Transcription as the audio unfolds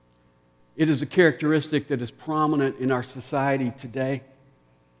It is a characteristic that is prominent in our society today.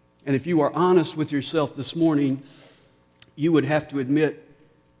 And if you are honest with yourself this morning, you would have to admit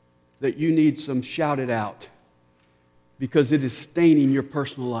that you need some shout it out because it is staining your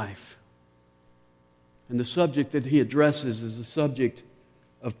personal life. And the subject that he addresses is the subject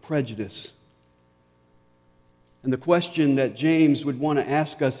of prejudice. And the question that James would want to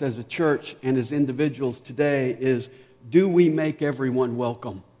ask us as a church and as individuals today is, do we make everyone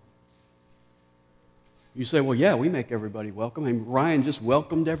welcome? You say, well, yeah, we make everybody welcome. I mean, Ryan just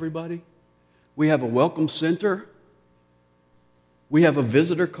welcomed everybody. We have a welcome center. We have a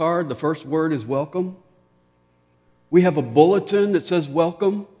visitor card. The first word is welcome. We have a bulletin that says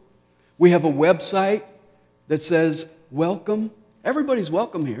welcome. We have a website that says welcome. Everybody's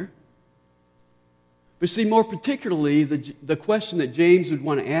welcome here. But see, more particularly, the question that James would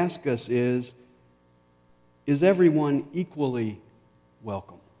want to ask us is everyone equally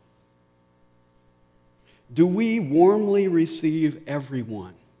welcome? Do we warmly receive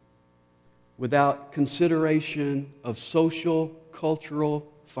everyone without consideration of social, cultural,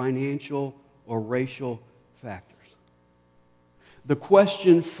 financial, or racial factors? The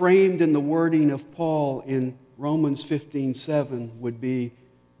question framed in the wording of Paul in Romans 15:7 would be,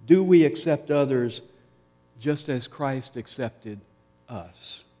 do we accept others just as Christ accepted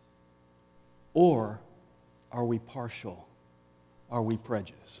us? Or are we partial? Are we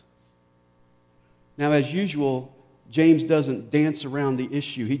prejudiced? Now, as usual, James doesn't dance around the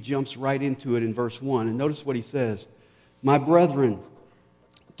issue. He jumps right into it in verse 1. And notice what he says. My brethren,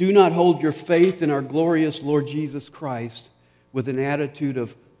 do not hold your faith in our glorious Lord Jesus Christ with an attitude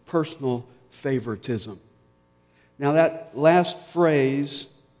of personal favoritism. Now, that last phrase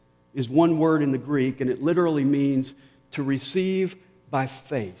is one word in the Greek, and it literally means to receive by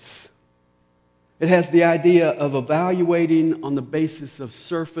faith. It has the idea of evaluating on the basis of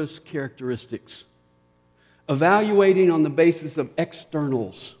surface characteristics, evaluating on the basis of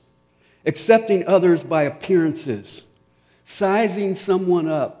externals, accepting others by appearances, sizing someone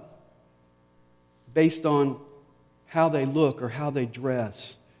up based on how they look or how they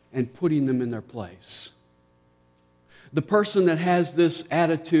dress, and putting them in their place. The person that has this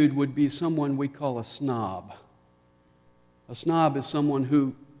attitude would be someone we call a snob. A snob is someone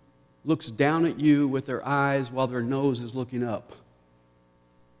who looks down at you with their eyes while their nose is looking up.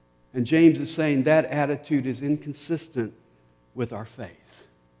 And James is saying that attitude is inconsistent with our faith.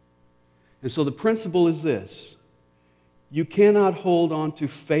 And so the principle is this: you cannot hold on to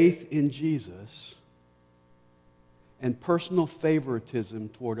faith in Jesus and personal favoritism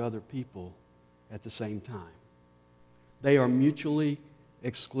toward other people at the same time. They are mutually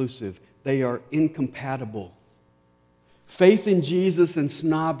exclusive. They are incompatible. Faith in Jesus and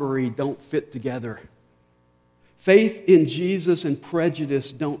snobbery don't fit together. Faith in Jesus and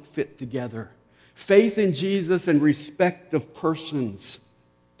prejudice don't fit together. Faith in Jesus and respect of persons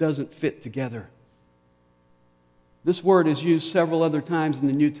doesn't fit together. This word is used several other times in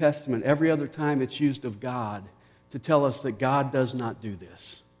the New Testament. Every other time it's used of God to tell us that God does not do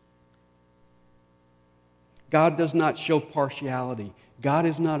this. God does not show partiality. God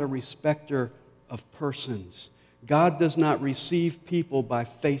is not a respecter of persons. God does not receive people by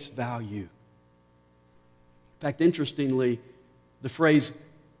face value. In fact, interestingly, the phrase,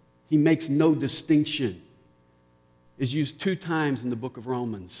 he makes no distinction, is used 2 times in the book of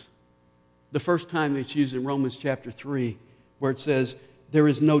Romans. The first time it's used in Romans chapter 3, where it says, there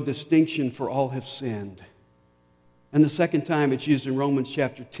is no distinction, for all have sinned. And the second time it's used in Romans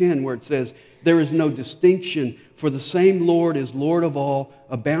chapter 10, where it says, there is no distinction, for the same Lord is Lord of all,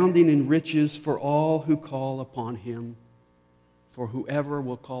 abounding in riches for all who call upon him. For whoever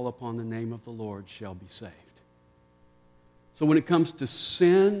will call upon the name of the Lord shall be saved. So when it comes to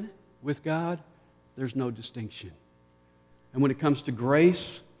sin with God, there's no distinction. And when it comes to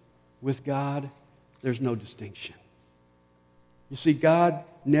grace with God, there's no distinction. You see, God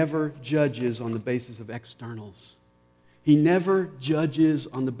never judges on the basis of externals. He never judges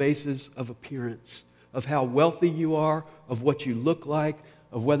on the basis of appearance, of how wealthy you are, of what you look like,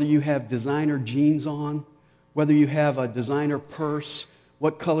 of whether you have designer jeans on, whether you have a designer purse,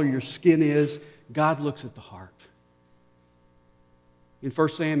 what color your skin is. God looks at the heart. In 1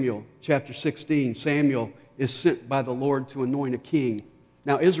 Samuel chapter 16, Samuel is sent by the Lord to anoint a king.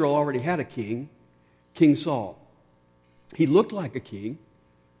 Now, Israel already had a king, King Saul. He looked like a king.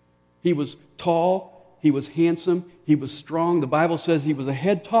 He was tall. He was handsome. He was strong. The Bible says he was a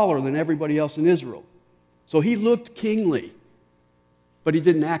head taller than everybody else in Israel. So he looked kingly, but he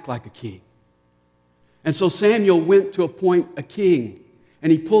didn't act like a king. And so Samuel went to appoint a king,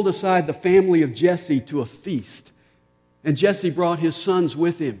 and he pulled aside the family of Jesse to a feast. And Jesse brought his sons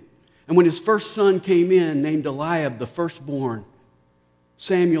with him. And when his first son came in, named Eliab, the firstborn,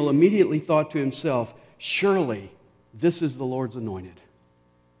 Samuel immediately thought to himself, surely this is the Lord's anointed.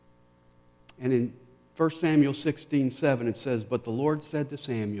 And in 1 Samuel 16:7 it says, but the Lord said to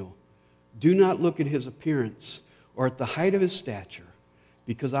Samuel, do not look at his appearance or at the height of his stature,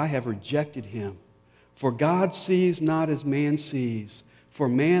 because I have rejected him. For God sees not as man sees, for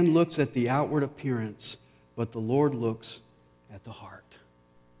man looks at the outward appearance, but the Lord looks at the heart.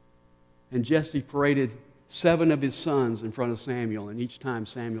 And Jesse paraded 7 of his sons in front of Samuel, and each time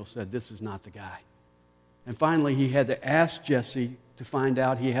Samuel said, this is not the guy. And finally he had to ask Jesse to find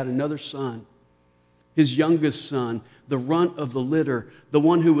out he had another son, his youngest son, the runt of the litter, the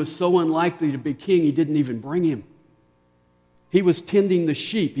one who was so unlikely to be king he didn't even bring him. He was tending the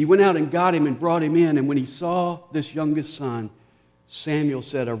sheep. He went out and got him and brought him in, and when he saw this youngest son, Samuel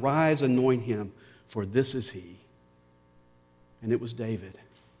said, arise, anoint him, for this is he. And it was David,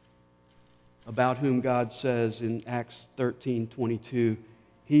 about whom God says in Acts 13:22,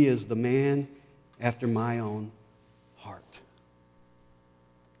 he is the man after my own heart.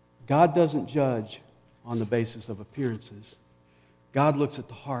 God doesn't judge on the basis of appearances. God looks at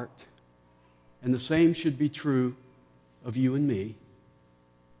the heart. And the same should be true of you and me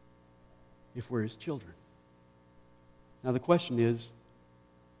if we're his children. Now the question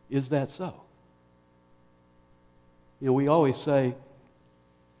is that so? You know, we always say,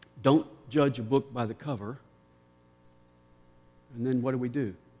 don't judge a book by the cover. And then what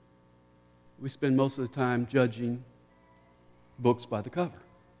do? We spend most of the time judging books by the cover.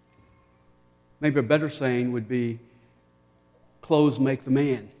 Maybe a better saying would be, clothes make the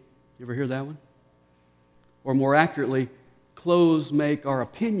man. You ever hear that one? Or more accurately, clothes make our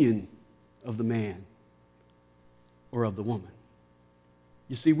opinion of the man or of the woman.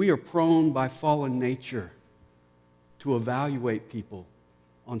 You see, we are prone by fallen nature to evaluate people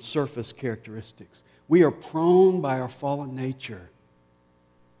on surface characteristics. We are prone by our fallen nature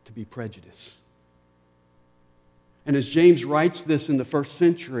to be prejudiced. And as James writes this in the first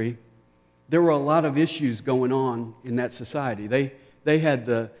century, there were a lot of issues going on in that society. They had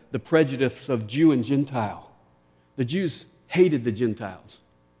the prejudice of Jew and Gentile. The Jews hated the Gentiles.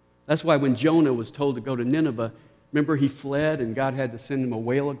 That's why when Jonah was told to go to Nineveh, remember he fled and God had to send him a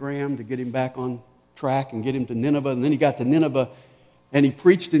whaleogram to get him back on track and get him to Nineveh. And then he got to Nineveh and he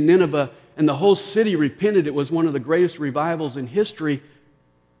preached in Nineveh and the whole city repented. It was one of the greatest revivals in history.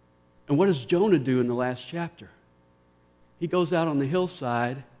 And what does Jonah do in the last chapter? He goes out on the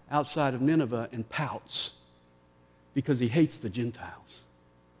hillside outside of Nineveh and pouts because he hates the Gentiles.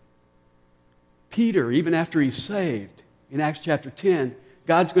 Peter, even after he's saved, in Acts chapter 10,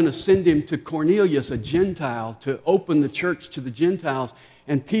 God's going to send him to Cornelius, a Gentile, to open the church to the Gentiles.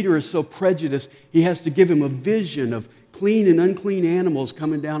 And Peter is so prejudiced, he has to give him a vision of clean and unclean animals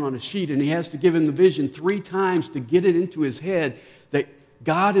coming down on a sheet. And he has to give him the vision 3 times to get it into his head that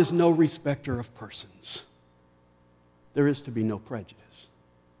God is no respecter of persons. There is to be no prejudice.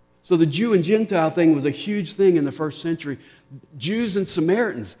 So the Jew and Gentile thing was a huge thing in the first century. Jews and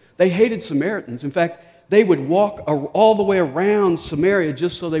Samaritans, they hated Samaritans. In fact, they would walk all the way around Samaria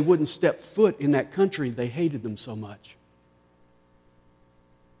just so they wouldn't step foot in that country. They hated them so much.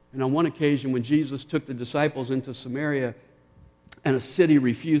 And on one occasion when Jesus took the disciples into Samaria and a city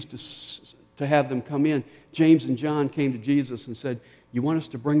refused to have them come in, James and John came to Jesus and said, you want us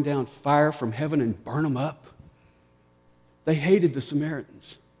to bring down fire from heaven and burn them up? They hated the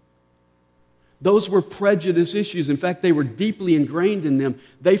Samaritans. Those were prejudice issues. In fact, they were deeply ingrained in them.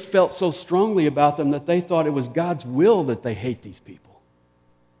 They felt so strongly about them that they thought it was God's will that they hate these people.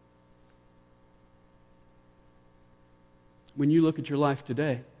 When you look at your life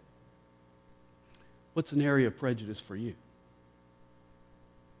today, what's an area of prejudice for you?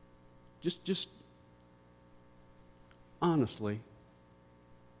 Just honestly,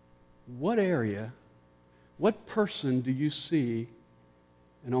 what area, what person do you see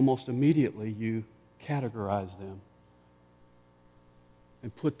and almost immediately you categorize them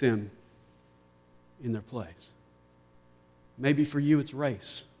and put them in their place? Maybe for you it's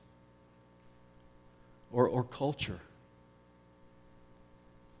race or culture.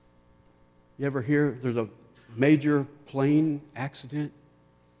 You ever hear there's a major plane accident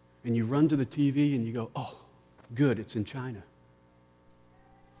and you run to the TV and you go, oh, good, it's in China.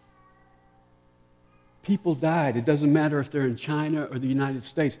 People died. It doesn't matter if they're in China or the United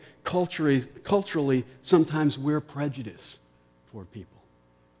States. Culturally, sometimes we're prejudiced toward people.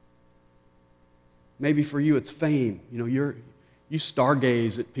 Maybe for you it's fame. You know, you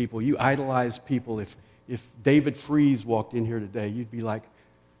stargaze at people. You idolize people. If David Freese walked in here today, you'd be like,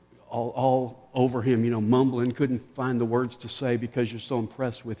 all over him, mumbling, couldn't find the words to say because you're so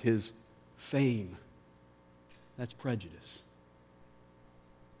impressed with his fame. That's prejudice.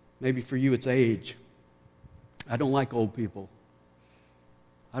 Maybe for you it's age. I don't like old people.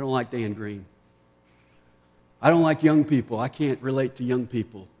 I don't like Dan Green. I don't like young people. I can't relate to young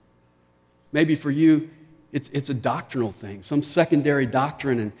people. Maybe for you, it's a doctrinal thing, some secondary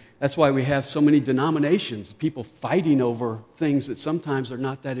doctrine, and that's why we have so many denominations, people fighting over things that sometimes are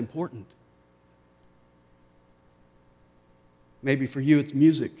not that important. Maybe for you, it's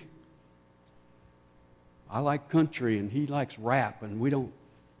music. I like country, and he likes rap, and we don't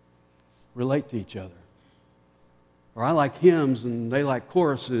relate to each other. Or I like hymns, and they like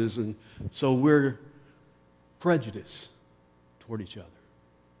choruses, and so we're prejudiced toward each other.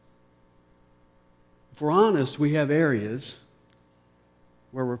 If we're honest, we have areas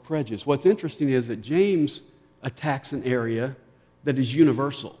where we're prejudiced. What's interesting is that James attacks an area that is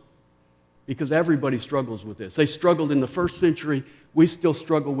universal because everybody struggles with this. They struggled in the first century. We still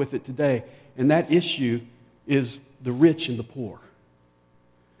struggle with it today. And that issue is the rich and the poor,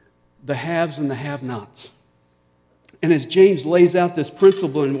 the haves and the have-nots. And as James lays out this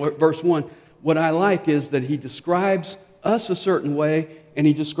principle in verse 1, what I like is that he describes us a certain way and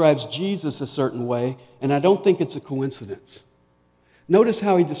he describes Jesus a certain way, and I don't think it's a coincidence. Notice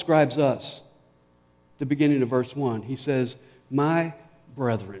how he describes us. At the beginning of verse 1, he says, "My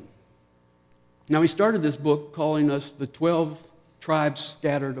brethren." Now, he started this book calling us the 12 tribes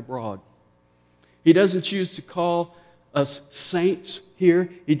scattered abroad. He doesn't choose to call us saints here.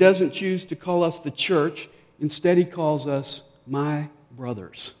 He doesn't choose to call us the church. Instead, he calls us my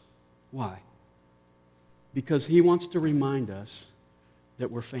brothers. Why? Because he wants to remind us that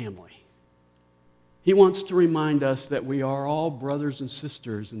we're family. He wants to remind us that we are all brothers and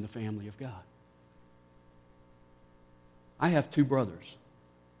sisters in the family of God. I have 2 brothers.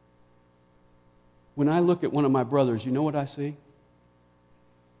 When I look at one of my brothers, you know what I see?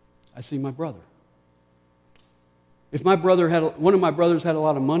 I see my brother. If one of my brothers had a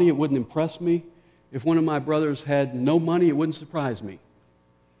lot of money, it wouldn't impress me. If one of my brothers had no money, it wouldn't surprise me.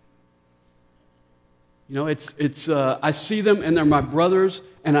 I see them and they're my brothers,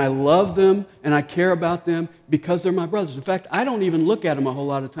 and I love them and I care about them because they're my brothers. In fact, I don't even look at them a whole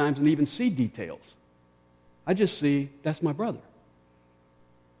lot of times and even see details. I just see, that's my brother.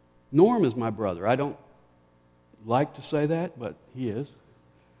 Norm is my brother. I don't like to say that, but he is.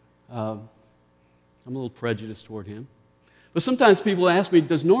 I'm a little prejudiced toward him. But sometimes people ask me,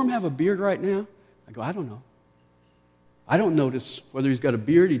 does Norm have a beard right now? I go, I don't know. I don't notice whether he's got a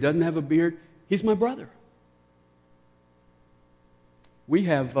beard, he doesn't have a beard. He's my brother. We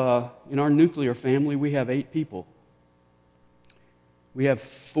have, in our nuclear family, we have 8 people. We have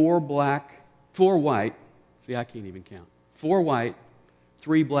 4 white. See, I can't even count. 4 white,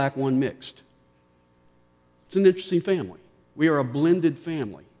 3 black, 1 mixed. It's an interesting family. We are a blended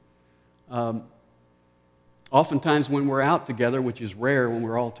family. Oftentimes when we're out together, which is rare when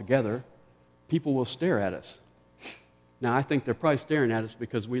we're all together, people will stare at us. Now, I think they're probably staring at us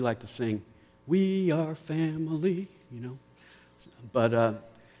because we like to sing, "We are family," But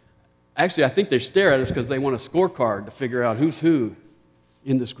actually, I think they stare at us because they want a scorecard to figure out who's who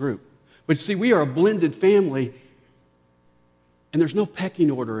in this group. But see, we are a blended family, and there's no pecking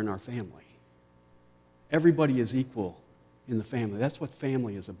order in our family. Everybody is equal in the family. That's what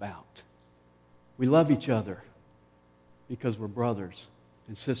family is about. We love each other because we're brothers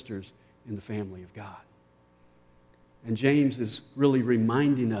and sisters in the family of God. And James is really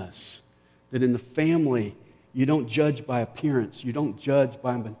reminding us that in the family, you don't judge by appearance. You don't judge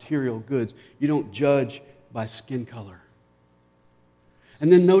by material goods. You don't judge by skin color.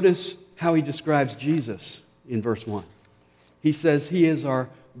 And then notice how he describes Jesus in verse 1. He says he is our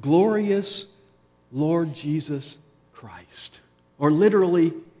glorious Lord Jesus Christ. Or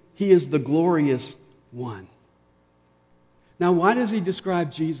literally, he is the glorious one. Now, why does he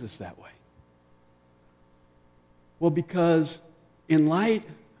describe Jesus that way? Well, because in light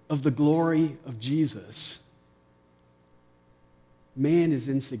of the glory of Jesus, man is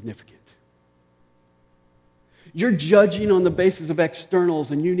insignificant. You're judging on the basis of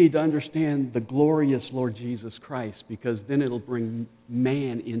externals, and you need to understand the glorious Lord Jesus Christ, because then it'll bring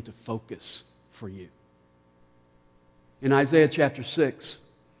man into focus for you. In Isaiah chapter 6,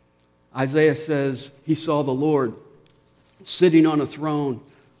 Isaiah says he saw the Lord sitting on a throne,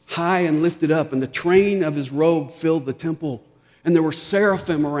 high and lifted up, and the train of his robe filled the temple. And there were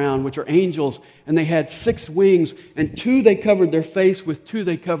seraphim around, which are angels, and they had 6 wings, and 2 they covered their face, with 2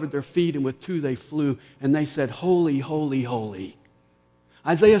 they covered their feet, and with 2 they flew, and they said, "Holy, holy, holy."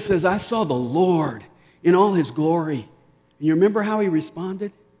 Isaiah says, I saw the Lord in all his glory. And you remember how he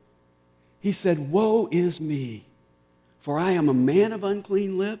responded? He said, "Woe is me, for I am a man of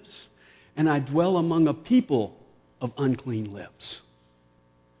unclean lips, and I dwell among a people of unclean lips."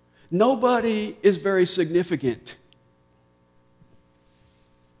 Nobody is very significant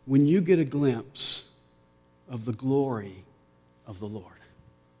when you get a glimpse of the glory of the Lord.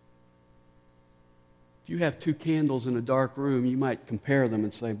 If you have two candles in a dark room, you might compare them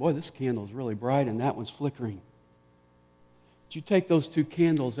and say, "Boy, this candle is really bright and that one's flickering." But you take those two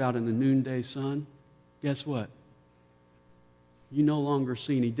candles out in the noonday sun, guess what? You no longer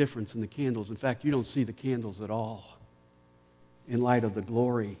see any difference in the candles. In fact, you don't see the candles at all in light of the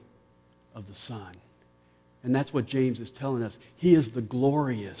glory of the sun. And that's what James is telling us. He is the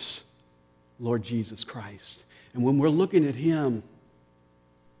glorious Lord Jesus Christ. And when we're looking at him,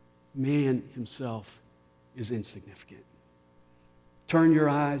 man himself is insignificant. Turn your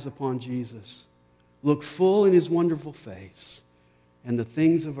eyes upon Jesus. Look full in his wonderful face, and the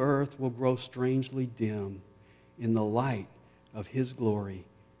things of earth will grow strangely dim in the light of his glory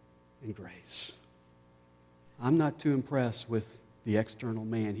and grace. I'm not too impressed with the external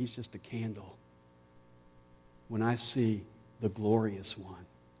man. He's just a candle. When I see the glorious one,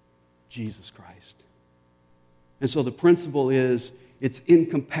 Jesus Christ. And so the principle is, it's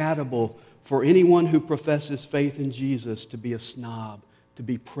incompatible for anyone who professes faith in Jesus to be a snob, to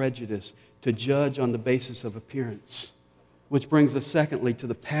be prejudiced, to judge on the basis of appearance. Which brings us secondly to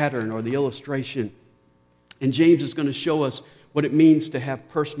the pattern or the illustration. And James is going to show us what it means to have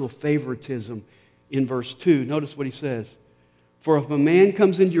personal favoritism in verse 2. Notice what he says. "For if a man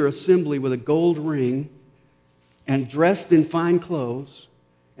comes into your assembly with a gold ring and dressed in fine clothes,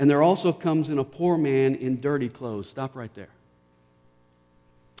 and there also comes in a poor man in dirty clothes." Stop right there.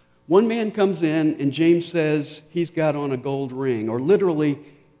 One man comes in, and James says he's got on a gold ring, or literally,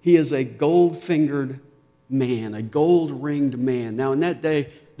 he is a gold-fingered man, a gold-ringed man. Now, in that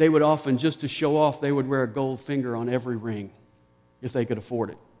day, they would often, just to show off, they would wear a gold finger on every ring if they could afford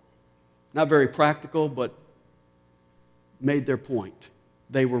it. Not very practical, but made their point.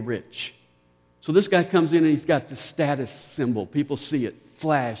 They were rich. So this guy comes in and he's got the status symbol. People see it,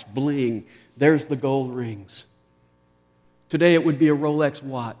 flash, bling. There's the gold rings. Today it would be a Rolex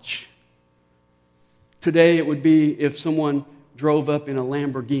watch. Today it would be if someone drove up in a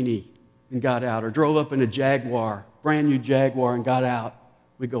Lamborghini and got out, or drove up in a Jaguar, brand new Jaguar, and got out.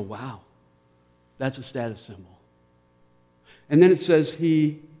 We go, wow, that's a status symbol. And then it says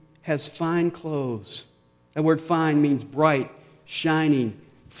he has fine clothes. That word fine means bright, shining,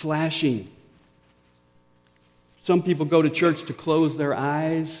 flashing. Some people go to church to close their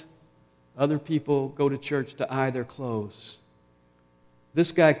eyes. Other people go to church to eye their clothes.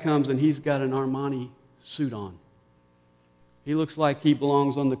 This guy comes and he's got an Armani suit on. He looks like he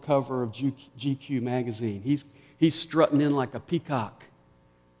belongs on the cover of GQ magazine. He's strutting in like a peacock.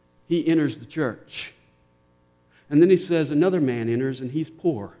 He enters the church. And then he says another man enters and he's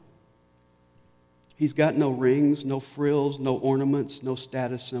poor. He's got no rings, no frills, no ornaments, no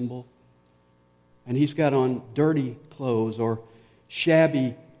status symbol. And he's got on dirty clothes or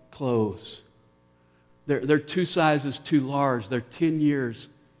shabby clothes. They're 2 sizes too large. They're 10 years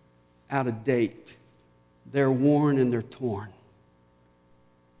out of date. They're worn and they're torn.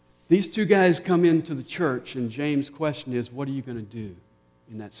 These two guys come into the church, and James' question is, what are you going to do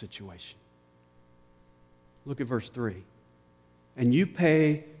in that situation? Look at verse 3. "And you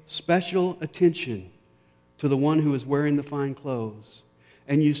pay special attention to the one who is wearing the fine clothes.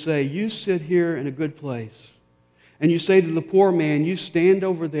 And you say, 'You sit here in a good place.' And you say to the poor man, 'You stand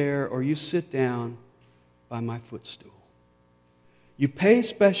over there,' or 'You sit down by my footstool.' You pay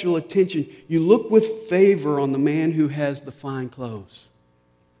special attention. You look with favor on the man who has the fine clothes.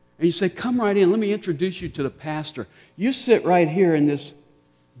 And you say, 'Come right in. Let me introduce you to the pastor. You sit right here in this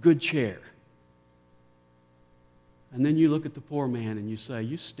good chair.' And then you look at the poor man and you say,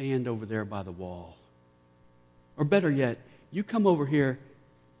 'You stand over there by the wall.' Or better yet, 'You come over here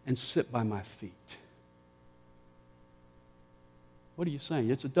and sit by my feet.' What are you saying?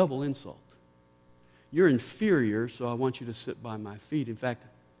 It's a double insult. You're inferior, so I want you to sit by my feet. In fact,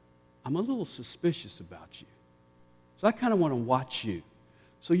 I'm a little suspicious about you. So I kind of want to watch you.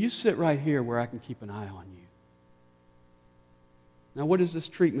 So you sit right here where I can keep an eye on you." Now, what is this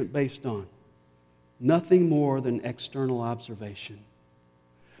treatment based on? Nothing more than external observation.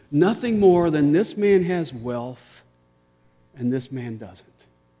 Nothing more than this man has wealth and this man doesn't.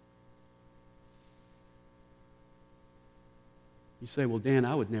 You say, "Well, Dan,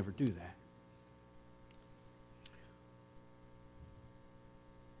 I would never do that."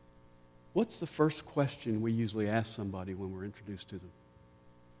 What's the first question we usually ask somebody when we're introduced to them?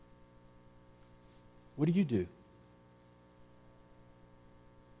 What do you do?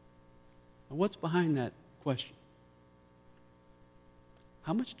 Now, what's behind that question?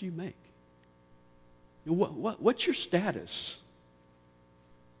 How much do you make? What's your status?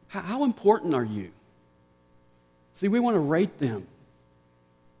 How important are you? See, we want to rate them.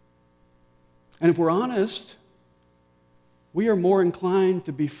 And if we're honest, we are more inclined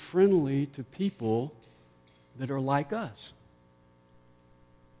to be friendly to people that are like us.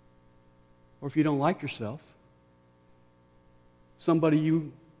 Or if you don't like yourself, somebody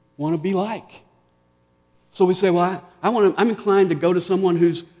you want to be like. So we say, well, I'm inclined to go to someone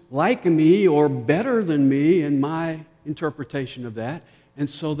who's like me or better than me in my interpretation of that, and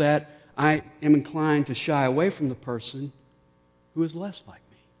so that I am inclined to shy away from the person who is less like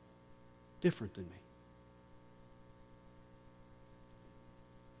me, different than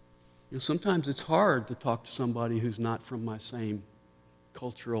me. Sometimes it's hard to talk to somebody who's not from my same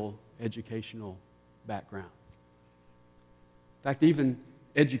cultural, educational background. In fact, even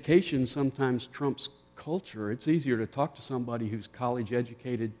education sometimes trumps culture. It's easier to talk to somebody who's college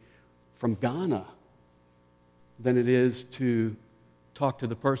educated from Ghana than it is to talk to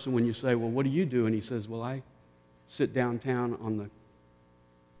the person when you say, well, what do you do? And he says, well, I sit downtown on the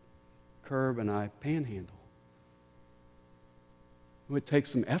curb and I panhandle. Well, it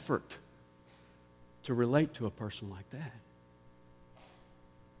takes some effort to relate to a person like that.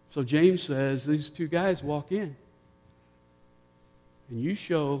 So James says these two guys walk in and you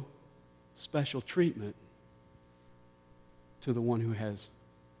show special treatment to the one who has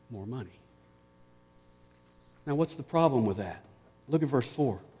more money. Now, what's the problem with that? Look at verse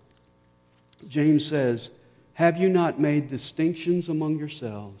 4. James says, have you not made distinctions among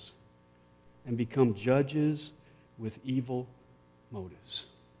yourselves and become judges with evil motives?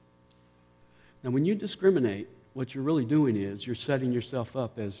 Now, when you discriminate, what you're really doing is you're setting yourself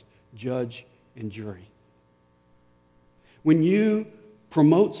up as judge and jury. When you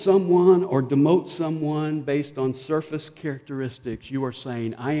promote someone or demote someone based on surface characteristics, you are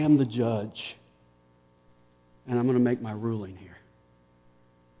saying, I am the judge, and I'm going to make my ruling here.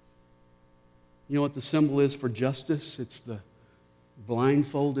 You know what the symbol is for justice? It's the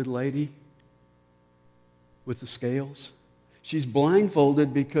blindfolded lady with the scales. She's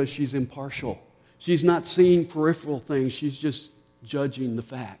blindfolded because she's impartial. She's not seeing peripheral things. She's just judging the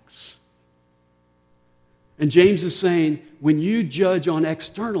facts. And James is saying, when you judge on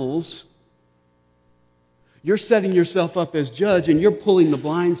externals, you're setting yourself up as judge and you're pulling the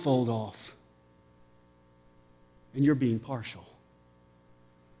blindfold off. And you're being partial.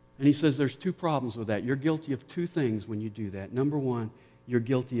 And he says there's two problems with that. You're guilty of two things when you do that. Number one, you're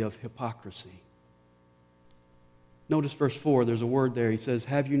guilty of hypocrisy. Notice verse 4, there's a word there. He says,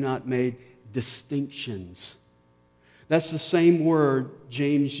 have you not made distinctions? That's the same word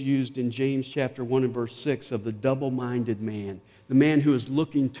James used in James chapter 1 and verse 6 of the double-minded man, the man who is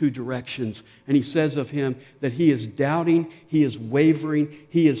looking two directions. And he says of him that he is doubting, he is wavering,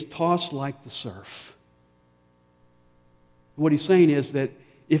 he is tossed like the surf. What he's saying is that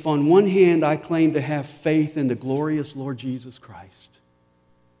if on one hand I claim to have faith in the glorious Lord Jesus Christ,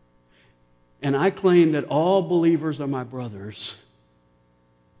 and I claim that all believers are my brothers,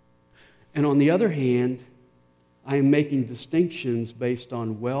 and on the other hand, I am making distinctions based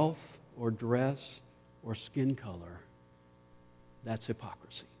on wealth or dress or skin color, that's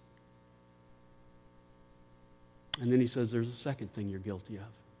hypocrisy. And then he says there's a second thing you're guilty of,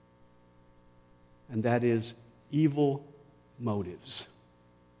 and that is evil motives.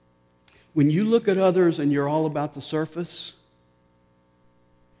 When you look at others and you're all about the surface,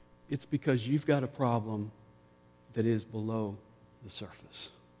 it's because you've got a problem that is below the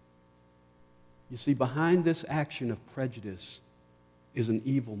surface. You see, behind this action of prejudice is an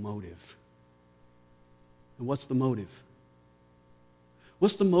evil motive. And what's the motive?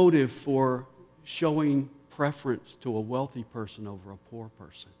 What's the motive for showing preference to a wealthy person over a poor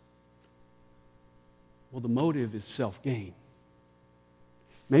person? Well, the motive is self-gain.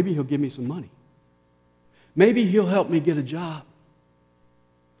 Maybe he'll give me some money. Maybe he'll help me get a job.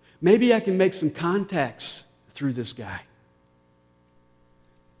 Maybe I can make some contacts through this guy.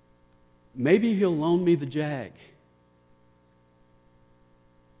 Maybe he'll loan me the Jag.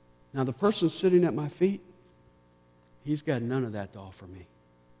 Now, the person sitting at my feet, he's got none of that to offer me.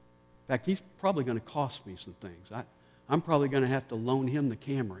 In fact, he's probably going to cost me some things. I'm probably going to have to loan him the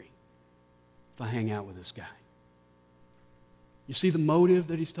Camry if I hang out with this guy. You see the motive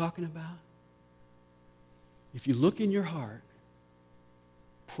that he's talking about? If you look in your heart,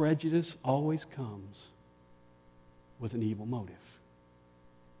 prejudice always comes with an evil motive.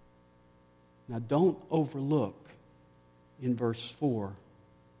 Now, don't overlook in verse 4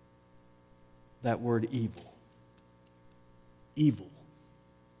 that word evil. Evil.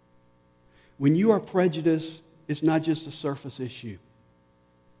 When you are prejudiced, it's not just a surface issue.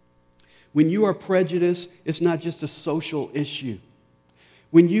 When you are prejudiced, it's not just a social issue.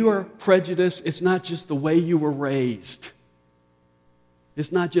 When you are prejudiced, it's not just the way you were raised.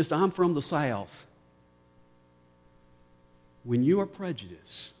 It's not just, I'm from the South. When you are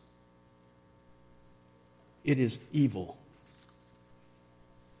prejudiced, it is evil.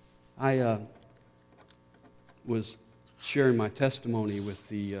 I was sharing my testimony with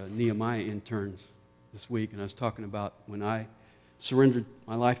the Nehemiah interns this week, and I was talking about when I surrendered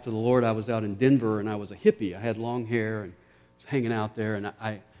my life to the Lord. I was out in Denver, and I was a hippie. I had long hair and was hanging out there, and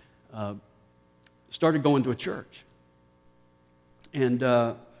I started going to a church. And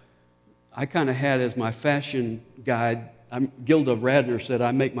I kind of had as my fashion guide, Gilda Radner said,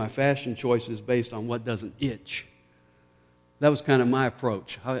 I make my fashion choices based on what doesn't itch. That was kind of my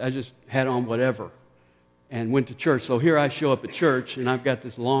approach. I just had on whatever and went to church. So here I show up at church, and I've got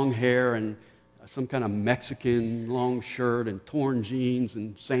this long hair and some kind of Mexican long shirt and torn jeans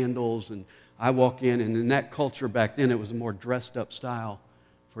and sandals, and I walk in, and in that culture back then, it was a more dressed up style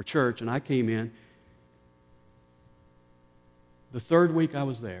for church, and I came in. The third week I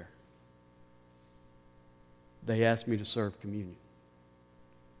was there, they asked me to serve communion.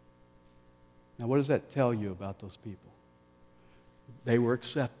 Now, what does that tell you about those people? They were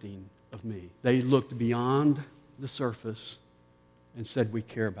accepting of me. They looked beyond the surface and said, we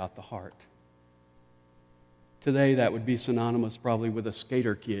care about the heart. Today, that would be synonymous probably with a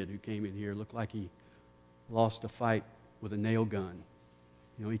skater kid who came in here, looked like he lost a fight with a nail gun.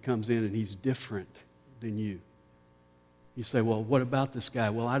 You know, he comes in and he's different than you. You say, well, what about this guy?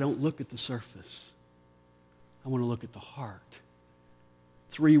 Well, I don't look at the surface. I want to look at the heart.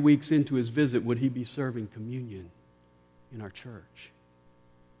 3 weeks into his visit, would he be serving communion in our church?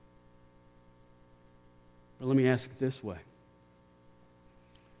 But let me ask it this way.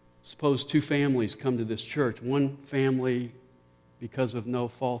 Suppose two families come to this church. One family, because of no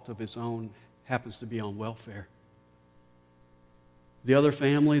fault of its own, happens to be on welfare. The other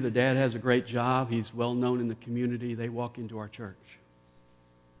family, the dad has a great job. He's well known in the community. They walk into our church.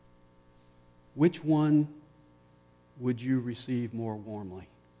 Which one would you receive more warmly?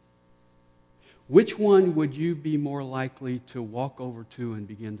 Which one would you be more likely to walk over to and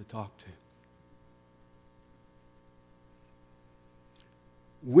begin to talk to?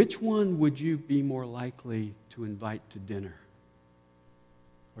 Which one would you be more likely to invite to dinner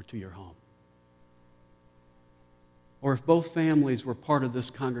or to your home? Or if both families were part of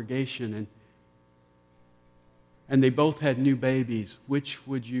this congregation and they both had new babies, which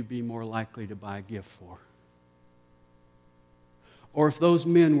would you be more likely to buy a gift for? Or if those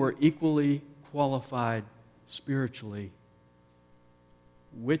men were equally qualified spiritually,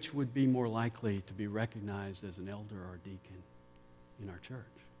 which would be more likely to be recognized as an elder or a deacon in our church?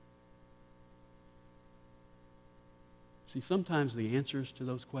 See, sometimes the answers to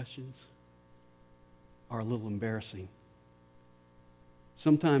those questions are a little embarrassing.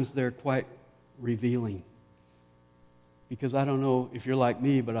 Sometimes they're quite revealing. Because I don't know if you're like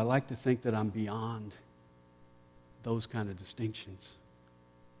me, but I like to think that I'm beyond those kind of distinctions.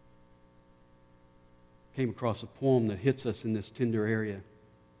 Came across a poem that hits us in this tender area.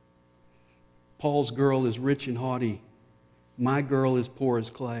 Paul's girl is rich and haughty. My girl is poor as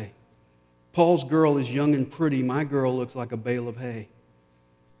clay. Paul's girl is young and pretty. My girl looks like a bale of hay.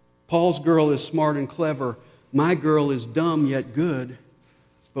 Paul's girl is smart and clever. My girl is dumb yet good.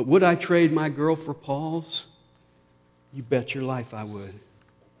 But would I trade my girl for Paul's? You bet your life I would.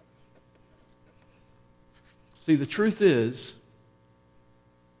 See, the truth is,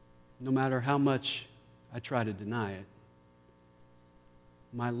 no matter how much I try to deny it,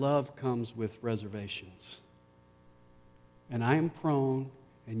 my love comes with reservations. And I am prone,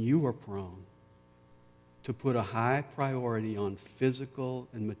 and you are prone, to put a high priority on physical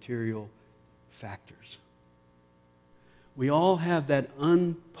and material factors. We all have that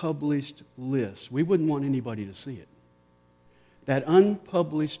unpublished list. We wouldn't want anybody to see it. That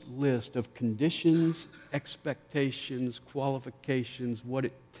unpublished list of conditions, expectations, qualifications, what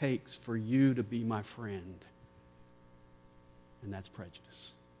it takes for you to be my friend. And that's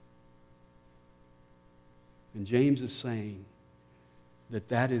prejudice. And James is saying that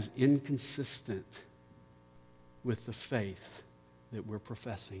that is inconsistent with the faith that we're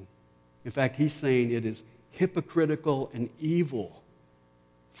professing. In fact, he's saying it is hypocritical and evil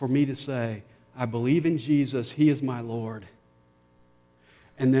for me to say, I believe in Jesus, he is my Lord,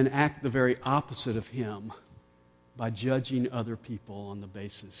 and then act the very opposite of him by judging other people on the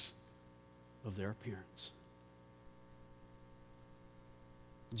basis of their appearance.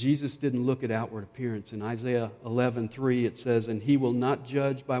 Jesus didn't look at outward appearance. In Isaiah 11:3, it says, "And he will not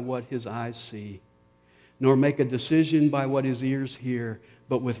judge by what his eyes see, nor make a decision by what his ears hear,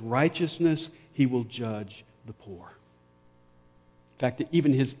 but with righteousness he will judge the poor." In fact,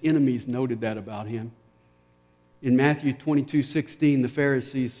 even his enemies noted that about him. In Matthew 22:16, the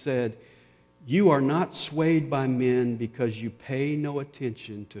Pharisees said, "You are not swayed by men because you pay no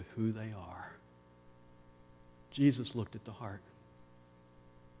attention to who they are." Jesus looked at the heart.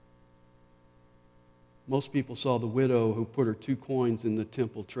 Most people saw the widow who put her 2 coins in the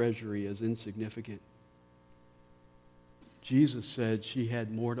temple treasury as insignificant. Jesus said she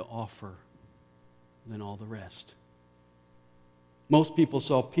had more to offer than all the rest. Most people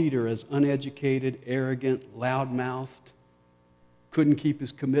saw Peter as uneducated, arrogant, loud-mouthed, couldn't keep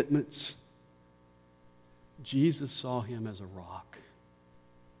his commitments. Jesus saw him as a rock.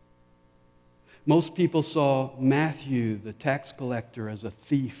 Most people saw Matthew, the tax collector, as a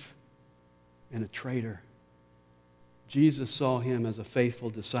thief and a traitor. Jesus saw him as a faithful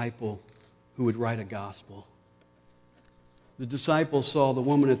disciple who would write a gospel. The disciples saw the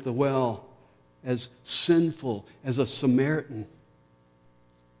woman at the well as sinful, as a Samaritan.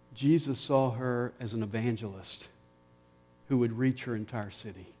 Jesus saw her as an evangelist who would reach her entire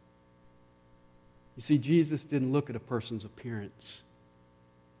city. You see, Jesus didn't look at a person's appearance.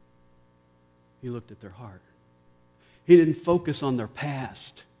 He looked at their heart. He didn't focus on their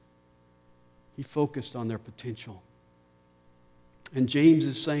past. He focused on their potential. And James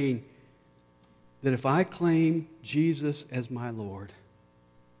is saying that if I claim Jesus as my Lord,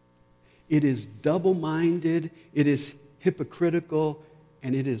 it is double-minded, it is hypocritical,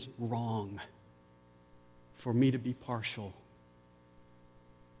 and it is wrong for me to be partial,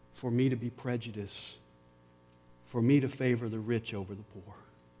 for me to be prejudiced, for me to favor the rich over the poor.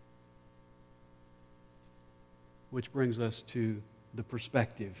 Which brings us to the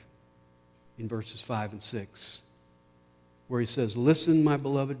perspective in verses 5 and 6, where he says, "Listen, my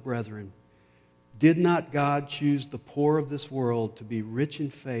beloved brethren, did not God choose the poor of this world to be rich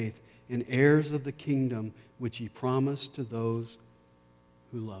in faith and heirs of the kingdom which he promised to those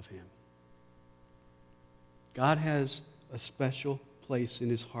who love him?" God has a special place in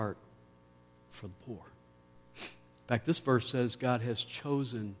his heart for the poor. In fact, this verse says God has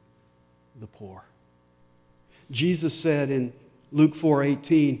chosen the poor. Jesus said in Luke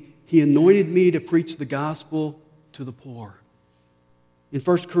 4:18, "He anointed me to preach the gospel to the poor." In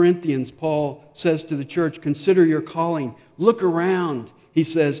 1 Corinthians, Paul says to the church, "Consider your calling. Look around." He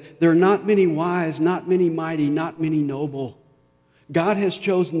says, "There are not many wise, not many mighty, not many noble." God has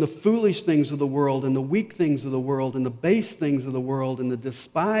chosen the foolish things of the world and the weak things of the world and the base things of the world and the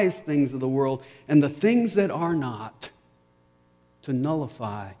despised things of the world and the things that are not to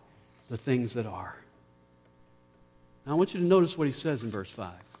nullify the things that are. Now I want you to notice what he says in verse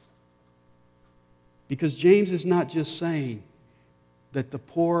 5. Because James is not just saying that the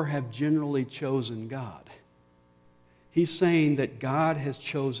poor have generally chosen God. He's saying that God has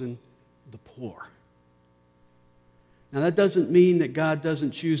chosen the poor. Now that doesn't mean that God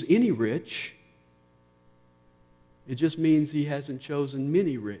doesn't choose any rich. It just means he hasn't chosen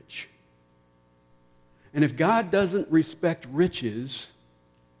many rich. And if God doesn't respect riches,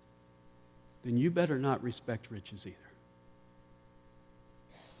 then you better not respect riches either.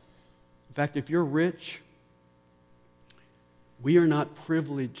 In fact, if you're rich, we are not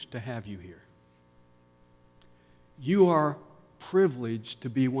privileged to have you here. You are privileged to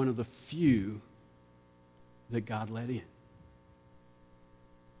be one of the few that God let in.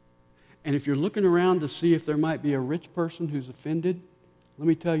 And if you're looking around to see if there might be a rich person who's offended, let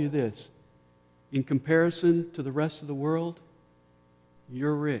me tell you this. In comparison to the rest of the world,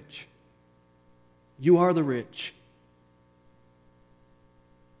 you're rich. You are the rich.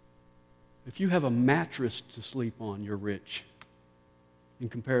 If you have a mattress to sleep on, you're rich in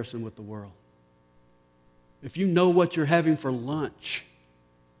comparison with the world. If you know what you're having for lunch,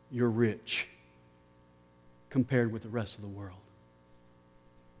 you're rich compared with the rest of the world.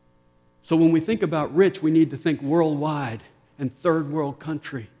 So when we think about rich, we need to think worldwide and third world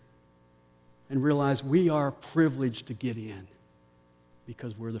country and realize we are privileged to get in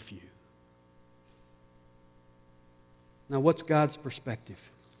because we're the few. Now, what's God's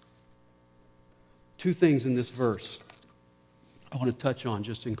perspective? 2 things in this verse I want to touch on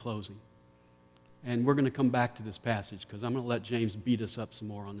just in closing. And we're going to come back to this passage because I'm going to let James beat us up some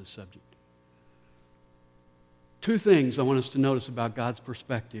more on this subject. 2 things I want us to notice about God's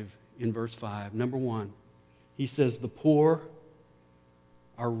perspective in verse 5. Number 1, he says the poor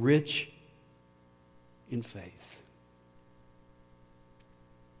are rich in faith.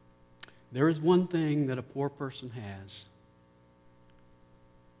 There is one thing that a poor person has,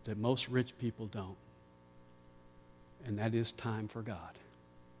 that most rich people don't, and that is time for God.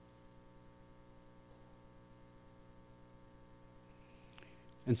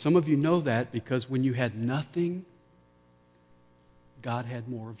 And some of you know that because when you had nothing, God had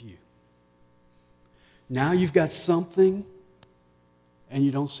more of you. Now you've got something, and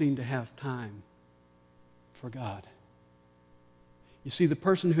you don't seem to have time for God. You see, the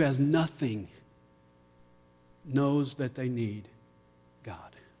person who has nothing knows that they need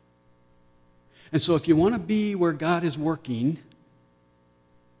God. And so if you want to be where God is working,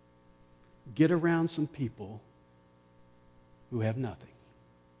 get around some people who have nothing.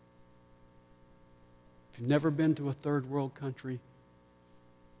 If you've never been to a third world country,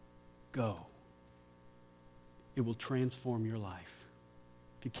 go. It will transform your life.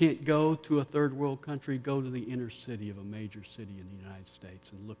 If you can't go to a third world country, go to the inner city of a major city in the United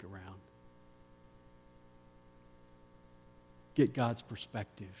States and look around. Get God's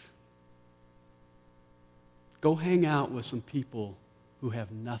perspective. Go hang out with some people who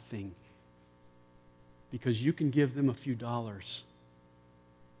have nothing, because you can give them a few dollars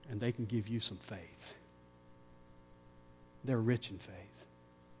and they can give you some faith. They're rich in faith.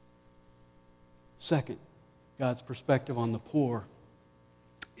 Second, God's perspective on the poor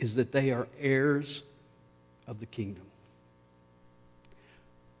is that they are heirs of the kingdom.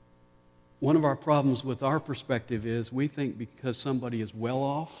 One of our problems with our perspective is we think because somebody is well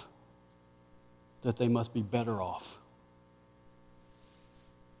off, that they must be better off.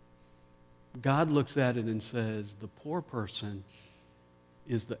 God looks at it and says, the poor person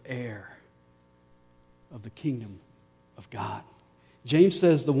is the heir of the kingdom of God. James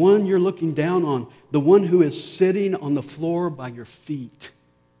says, the one you're looking down on, the one who is sitting on the floor by your feet,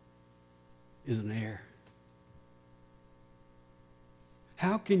 is an heir.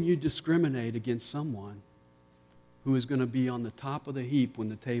 How can you discriminate against someone who is going to be on the top of the heap when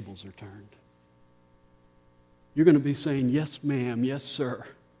the tables are turned? You're going to be saying, yes, ma'am, yes, sir,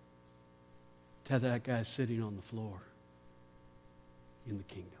 to that guy sitting on the floor in the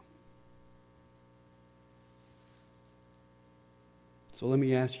kingdom. So let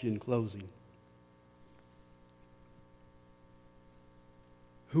me ask you in closing,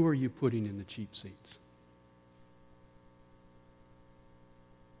 who are you putting in the cheap seats?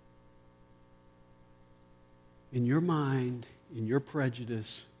 In your mind, in your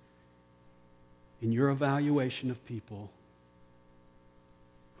prejudice, in your evaluation of people,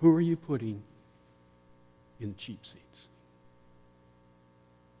 who are you putting in cheap seats?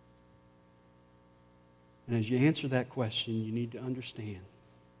 And as you answer that question, you need to understand,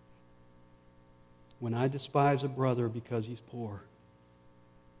 when I despise a brother because he's poor,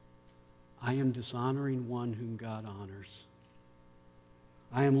 I am dishonoring one whom God honors.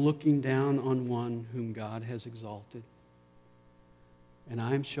 I am looking down on one whom God has exalted. And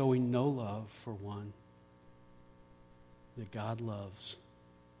I am showing no love for one that God loves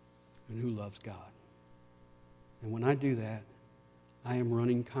and who loves God. And when I do that, I am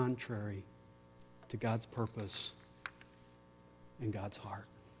running contrary to God's purpose and God's heart.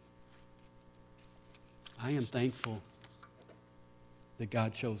 I am thankful that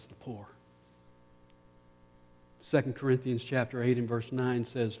God chose the poor. 2 Corinthians chapter 8 and verse 9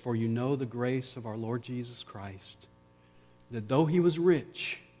 says, for you know the grace of our Lord Jesus Christ, that though he was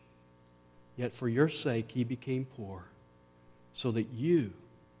rich, yet for your sake he became poor, so that you,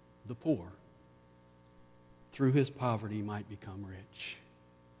 the poor, through his poverty might become rich.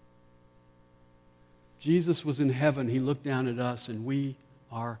 Jesus was in heaven. He looked down at us, and we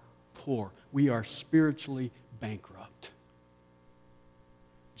are poor. We are spiritually bankrupt.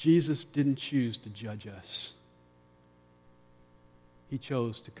 Jesus didn't choose to judge us. He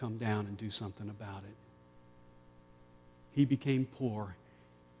chose to come down and do something about it. He became poor.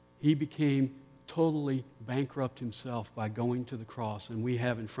 He became totally bankrupt himself by going to the cross, and we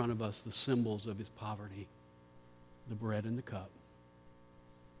have in front of us the symbols of his poverty, the bread and the cup.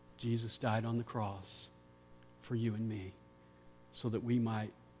 Jesus died on the cross for you and me so that we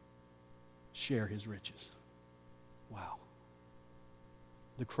might share his riches. Wow.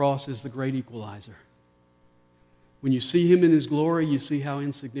 The cross is the great equalizer. When you see him in his glory, you see how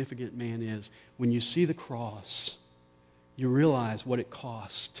insignificant man is. When you see the cross, you realize what it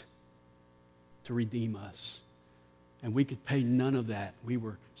cost to redeem us. And we could pay none of that. We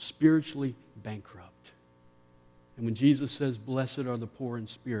were spiritually bankrupt. And when Jesus says, blessed are the poor in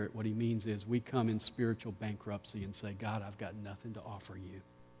spirit, what he means is we come in spiritual bankruptcy and say, God, I've got nothing to offer you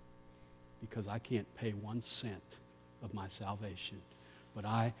because I can't pay 1 cent of my salvation. But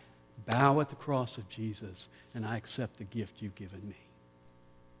I bow at the cross of Jesus and I accept the gift you've given me.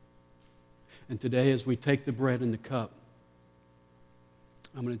 And today as we take the bread and the cup,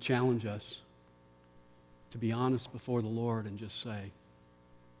 I'm going to challenge us to be honest before the Lord and just say,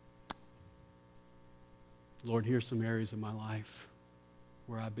 Lord, here's some areas of my life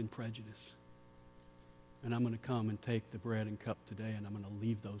where I've been prejudiced. And I'm going to come and take the bread and cup today, and I'm going to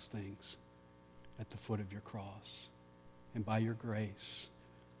leave those things at the foot of your cross. And by your grace,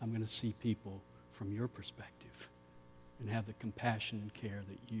 I'm going to see people from your perspective and have the compassion and care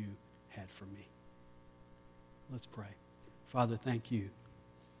that you had for me. Let's pray. Father, thank you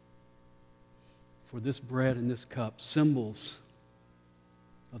for this bread and this cup, symbols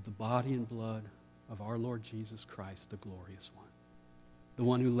of the body and blood of our Lord Jesus Christ, the glorious one, the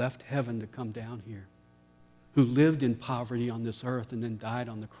one who left heaven to come down here, who lived in poverty on this earth and then died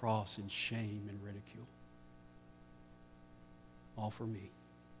on the cross in shame and ridicule. All for me,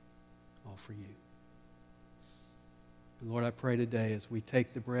 all for you. And Lord, I pray today as we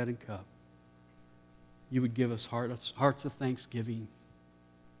take the bread and cup, you would give us hearts of thanksgiving,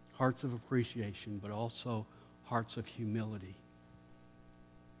 hearts of appreciation, but also hearts of humility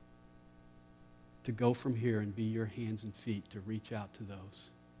to go from here and be your hands and feet to reach out to those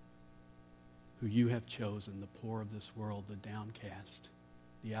who you have chosen, the poor of this world, the downcast,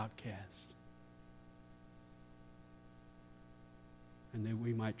 the outcast, and that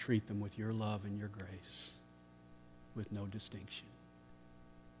we might treat them with your love and your grace with no distinction.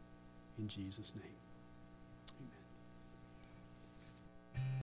 In Jesus' name.